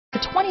The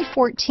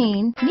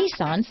 2014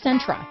 Nissan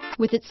Sentra.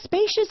 With its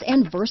spacious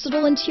and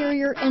versatile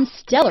interior and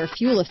stellar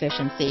fuel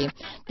efficiency,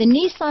 the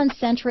Nissan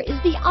Sentra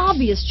is the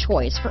obvious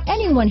choice for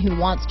anyone who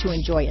wants to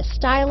enjoy a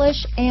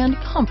stylish and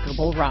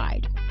comfortable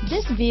ride.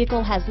 This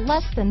vehicle has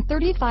less than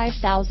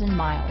 35,000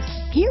 miles.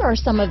 Here are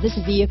some of this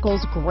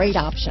vehicle's great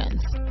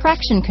options: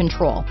 traction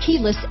control,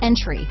 keyless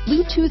entry,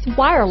 Bluetooth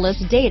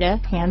wireless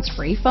data,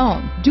 hands-free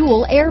phone,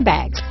 dual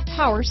airbags,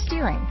 power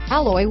steering,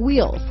 alloy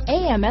wheels,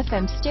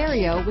 AM/FM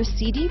stereo with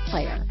CD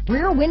player,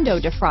 rear window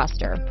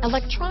defroster,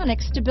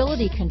 electronic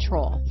stability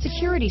control,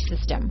 security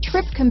system,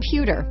 trip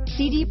computer,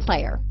 CD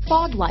player,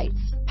 fog lights,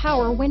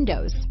 power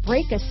windows,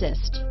 brake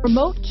assist,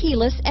 remote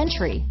keyless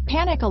entry,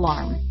 panic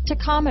alarm,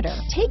 tachometer.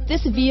 Take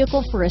this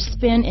vehicle for a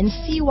spin and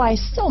see why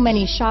so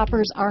many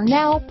shoppers are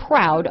now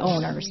proud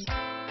owners.